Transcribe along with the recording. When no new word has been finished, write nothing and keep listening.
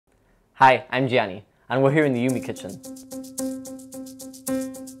Hi, I'm Gianni, and we're here in the u-mee kitchen.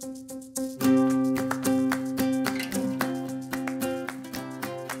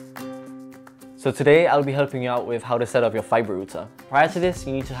 So today I'll be helping you out with how to set up your fibre router. Prior to this,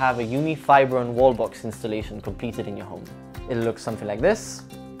 you need to have a u-mee fibre and wall box installation completed in your home. It'll look something like this.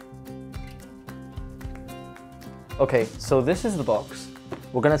 Okay, so this is the box.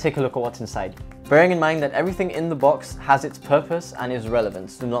 We're going to take a look at what's inside. Bearing in mind that everything in the box has its purpose and is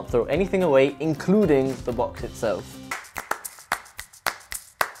relevant. Do not throw anything away, including the box itself.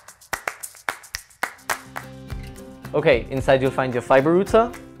 Okay, inside you'll find your fibre router,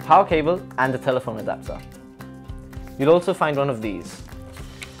 power cable and a telephone adapter. You'll also find one of these.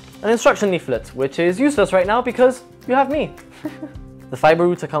 An instruction leaflet, which is useless right now because you have me. The fibre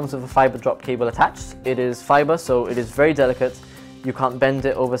router comes with a fibre drop cable attached. It is fibre, so it is very delicate. You can't bend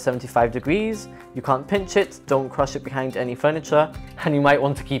it over 75 degrees, you can't pinch it, don't crush it behind any furniture, and you might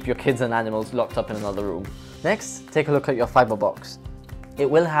want to keep your kids and animals locked up in another room. Next, take a look at your fibre box. It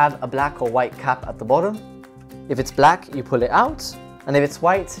will have a black or white cap at the bottom. If it's black, you pull it out, and if it's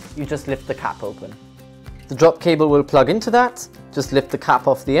white, you just lift the cap open. The drop cable will plug into that, just lift the cap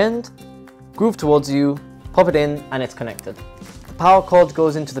off the end, groove towards you, pop it in, and it's connected. The power cord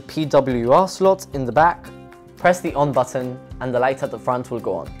goes into the PWR slot in the back. Press the on button and the light at the front will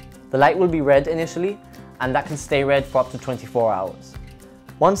go on. The light will be red initially and that can stay red for up to 24 hours.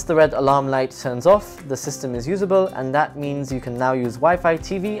 Once the red alarm light turns off, the system is usable and that means you can now use Wi-Fi,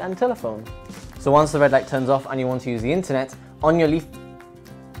 TV and telephone. So once the red light turns off and you want to use the internet, on your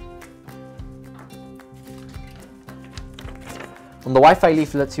On the Wi-Fi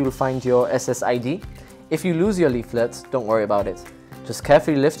leaflet you will find your SSID. If you lose your leaflet, don't worry about it. Just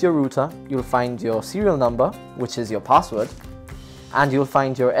carefully lift your router, you'll find your serial number, which is your password, and you'll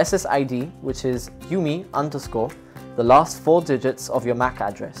find your SSID, which is u-mee _, the last 4 digits of your MAC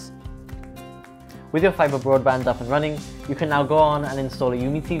address. With your fibre broadband up and running, you can now go on and install a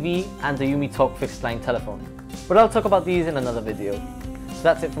u-mee TV and a u-mee Talk fixed line telephone. But I'll talk about these in another video. So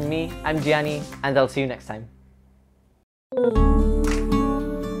that's it from me, I'm Gianni, and I'll see you next time.